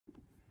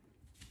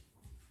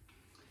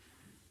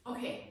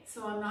Okay,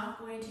 so I'm not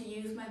going to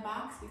use my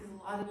box because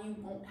a lot of you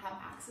won't have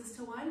access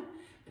to one,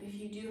 but if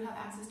you do have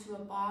access to a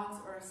box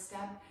or a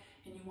step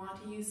and you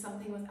want to use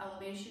something with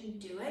elevation,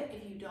 do it.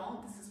 If you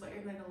don't, this is what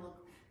you're going to look,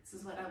 this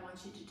is what I want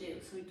you to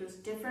do. So there's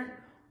different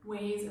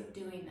ways of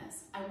doing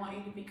this. I want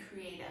you to be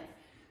creative.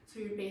 So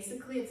you're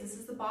basically, if this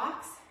is the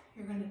box,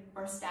 you're going to,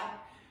 or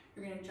step,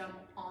 you're going to jump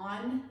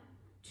on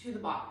to the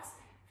box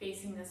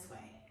facing this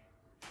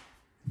way.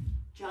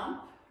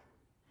 Jump,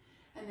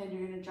 and then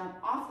you're going to jump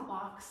off the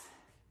box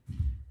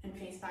and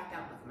face back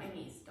down. Look at my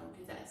knees, don't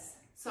do this.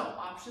 So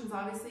options,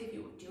 obviously, if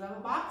you do have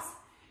a box,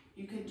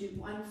 you could do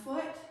 1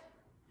 foot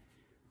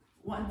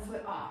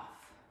off,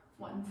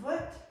 1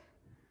 foot,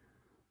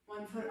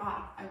 1 foot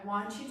off. I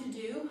want you to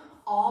do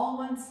all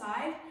one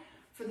side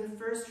for the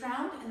first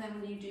round, and then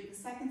when you do the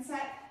second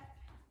set,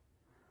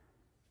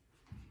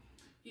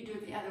 you do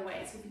it the other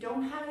way. So if you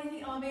don't have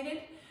anything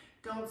elevated,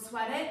 don't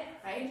sweat it,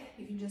 right?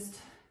 You can just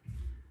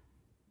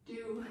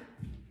do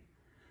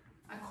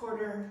a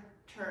quarter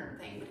turn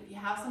thing, but if you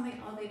have something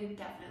elevated,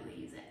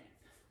 definitely use it.